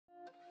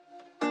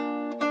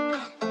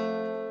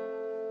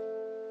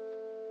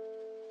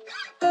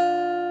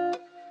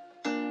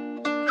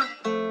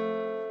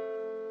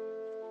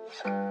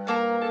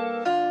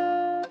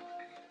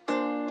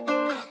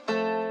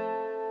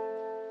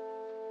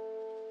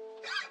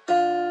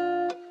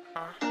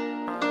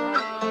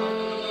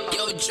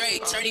Yo,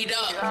 Drake, turn it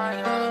up.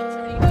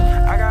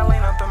 I got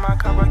lean up in my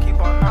cup, I keep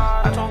on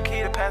nodding. I told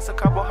Key to pass a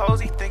couple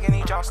hoes, he thinking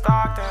he John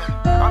Stockton.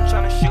 I'm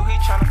tryna shoot, he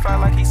tryna fight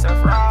like he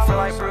SethRWelch. Feel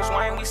like Bruce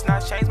Wayne, we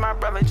snatch chains, my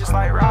brother just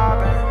like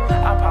Robin.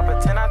 I pop a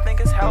 10, I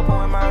think it's helping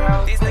with my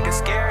health. These niggas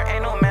scared,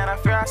 ain't no man, I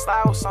fear I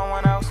slide with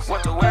someone else.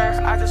 What to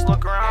wear? I just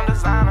look around,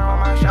 designer on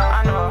my shelf.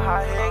 I know a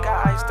hot head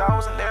got iced, I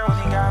wasn't there when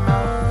he got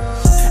melted.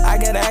 I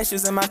got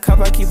ashes in my cup,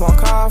 I keep on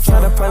coughing.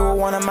 Try to play with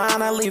one of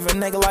mine, I leave a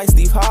nigga like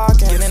Steve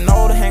Hawkins. Getting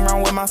old to hang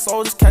around with my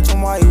soldiers, catch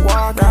him while he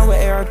walking. Round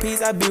with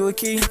ARPs, I be with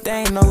Key, they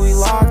ain't know we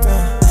locked in.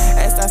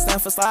 S that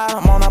stand for slide,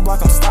 I'm on that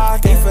block, I'm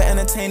stocking. For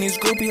entertain these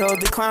groupie hoes,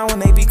 decline when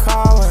they be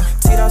calling.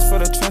 T-Dots for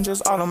the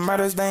trenches, all the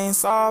murders they ain't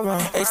solving.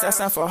 H that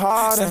stand for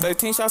Harden,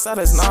 13 shots at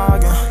his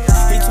noggin.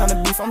 He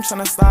tryna beef, I'm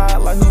tryna slide,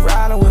 like who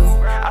riding with me.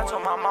 I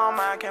told my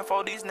mama I can't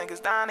fold these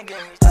niggas down again.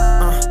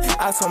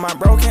 I told my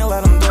bro can't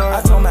let him do it.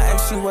 I told my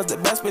ex she was the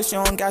best, but she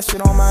don't got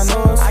shit on my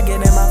nose. I get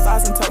in my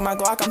thoughts and tuck my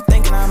Glock, I'm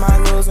thinking I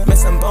might lose it.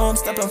 Missing boom,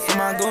 stepping for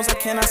my goons, I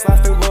cannot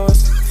slide through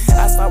bullets.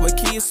 I slide with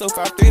keys, so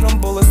far 3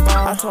 them bullets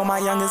gone. I told my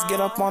youngest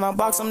get up on a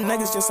box, some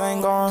niggas just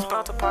ain't gone.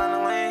 Spelt upon the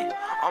lane,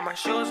 all my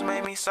shoes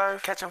made me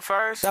surf. Catch him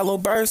first, that little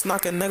burst,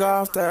 knock a nigga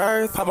off the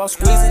earth. Pop out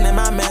squeezing in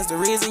my man's the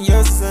reason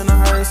yours is in a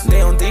hearse.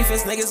 They on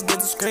defense, niggas get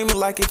to screaming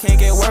like it can't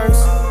get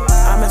worse.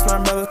 I miss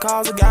my brother's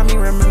calls, it got me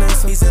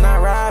reminiscing. He said I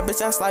ride,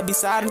 bitch, I slide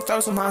beside and throw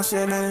some hot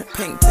shit in it.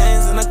 Pink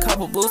tins and a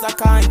couple blues, I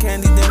call him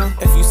candy dinner.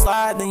 If you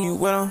slide, then you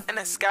with him. In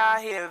the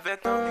sky, he a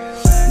victim.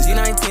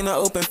 G19 a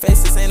open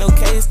face, this ain't no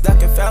case.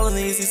 Ducking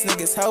felonies, these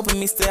niggas helping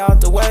me stay out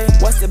the way.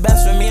 What's the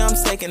best for me? I'm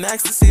taking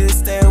ecstasy to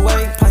stay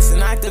away. Piston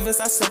activist,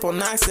 I sip on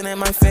knocks and it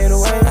might fade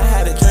away. I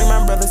had a dream,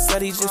 my brother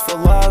said he just for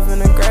love in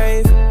the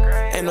grave.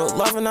 Ain't no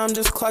loving, I'm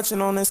just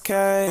clutching on this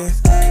cave.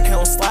 He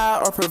don't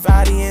slide or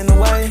provide, he in the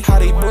way. How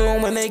they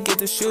boom when they get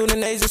to shooting,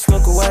 they just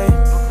look away.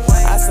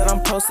 I said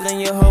I'm posted in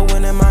your hoe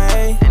when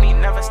MIA. And he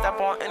never step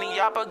on any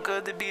yacht, but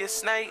good to be a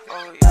snake.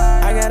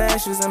 I got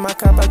ashes in my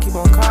cup, I keep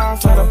on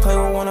coughing. Try to play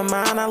with one of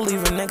mine, I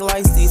leave a nigga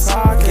like Steve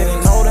Hawkins.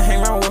 Getting old to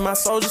hang around with my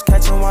soldiers,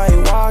 catch him while he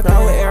walking.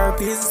 Round with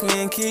ARPs, it's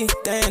me and Key,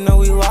 they ain't know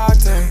we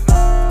locked in.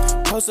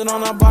 Posted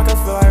on our block, I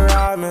feel like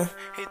Rodman.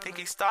 He think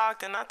he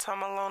stalked and I tell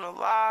him alone to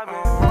lie,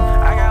 man.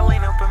 I got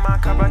lean up in my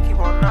cup, I keep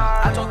on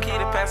nodding. I told Key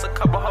to pass a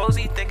couple hoes,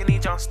 he thinking he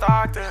John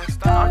Stockton.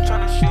 I'm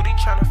tryna shoot, he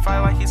tryna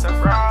fight like he's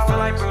SethRWelch. Feel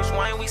like Bruce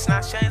Wayne, we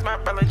snatch chains, my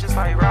brother just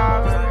like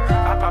Robin.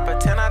 I pop a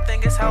 10, I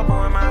think it's helping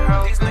with my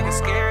health. These niggas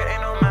scared,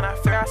 ain't no man, I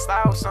fear I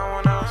slide with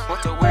someone else.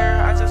 What to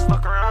wear? I just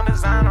look around,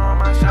 designer on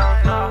my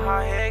shelf. Know a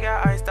hot head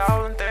got iced, I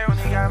wasn't there when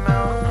he got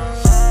melted.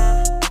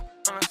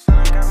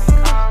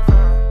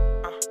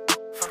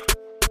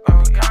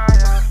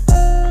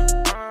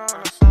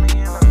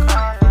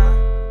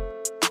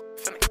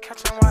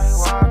 Catch him while he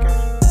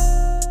walking.